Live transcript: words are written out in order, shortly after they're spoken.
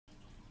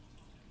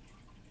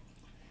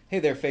Hey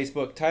there,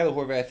 Facebook. Tyler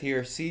Horvath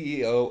here,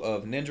 CEO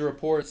of Ninja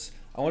Reports.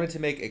 I wanted to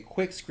make a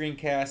quick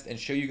screencast and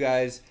show you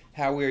guys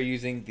how we are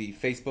using the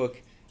Facebook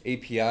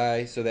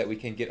API so that we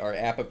can get our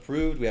app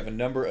approved. We have a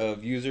number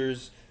of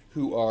users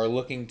who are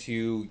looking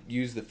to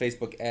use the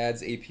Facebook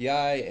Ads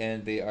API,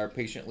 and they are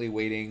patiently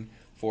waiting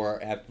for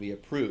our app to be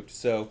approved.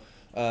 So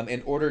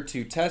in order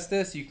to test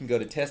this, you can go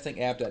to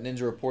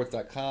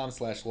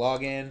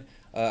testingapp.ninjareports.com/login.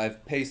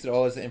 I've pasted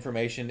all this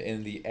information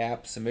in the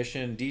app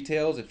submission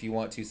details if you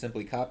want to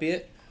simply copy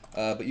it.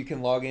 But you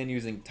can log in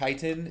using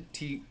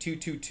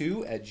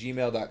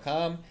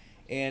titan222@gmail.com,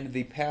 and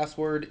the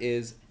password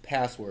is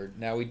password.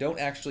 Now, we don't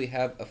actually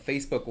have a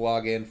Facebook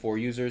login for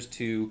users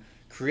to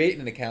create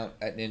an account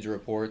at Ninja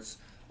Reports.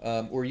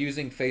 We're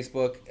using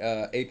Facebook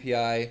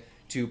API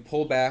to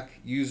pull back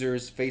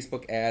users'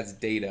 Facebook ads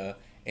data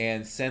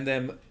and send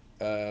them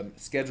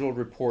scheduled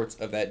reports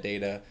of that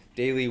data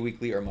daily,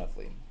 weekly, or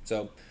monthly.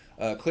 So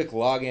click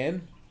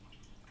login,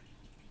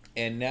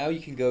 and now you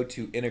can go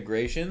to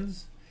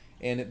integrations.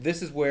 And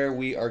this is where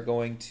we are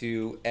going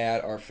to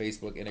add our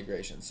Facebook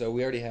integration. So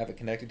we already have it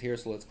connected here,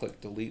 so let's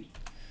click delete.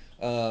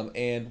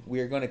 And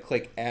we are going to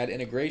click add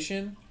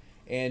integration.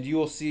 And you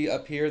will see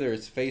up here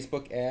there's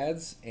Facebook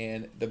ads,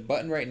 and the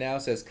button right now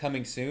says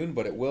coming soon,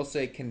 but it will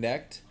say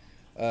connect.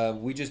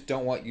 We just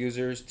don't want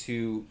users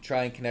to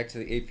try and connect to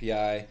the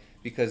API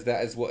because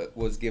that is what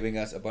was giving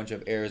us a bunch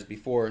of errors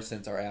before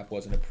since our app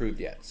wasn't approved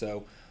yet.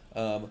 So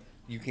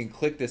you can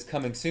click this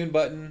coming soon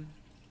button,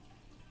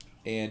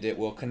 and it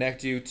will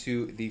connect you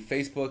to the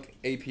Facebook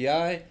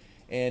API.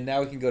 And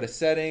now we can go to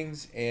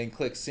settings and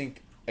click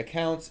sync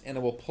accounts, and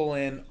it will pull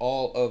in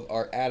all of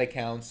our ad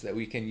accounts that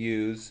we can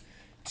use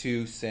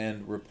to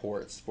send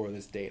reports for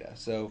this data.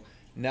 So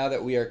now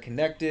that we are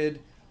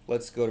connected,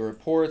 let's go to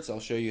reports. I'll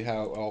show you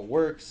how it all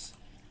works.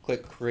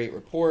 Click create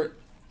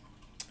report,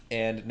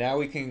 and now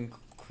we can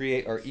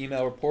create our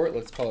email report.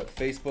 Let's call it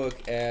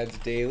Facebook Ads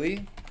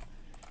Daily.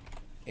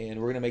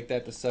 And we're going to make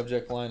that the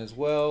subject line as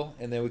well.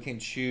 And then we can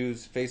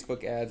choose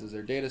Facebook ads as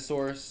our data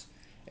source.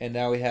 And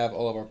now we have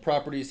all of our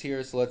properties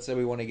here. So let's say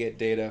we want to get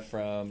data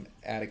from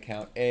ad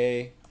account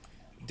A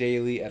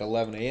daily at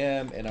 11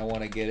 a.m. and I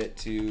want to get it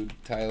to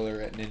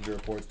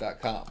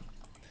tyler@ninjareports.com.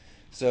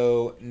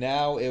 So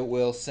now it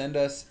will send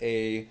us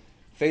a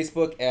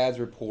Facebook ads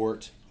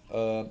report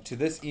to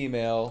this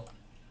email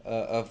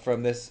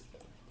from this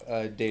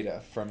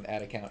data from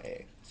ad account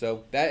A.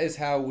 So that is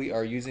how we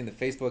are using the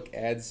Facebook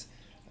ads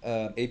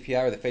API,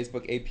 or the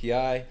Facebook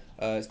API.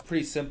 It's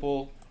pretty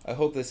simple. I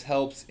hope this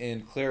helps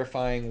in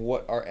clarifying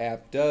what our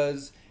app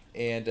does,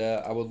 and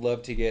I would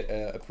love to get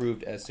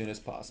approved as soon as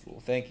possible.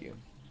 Thank you.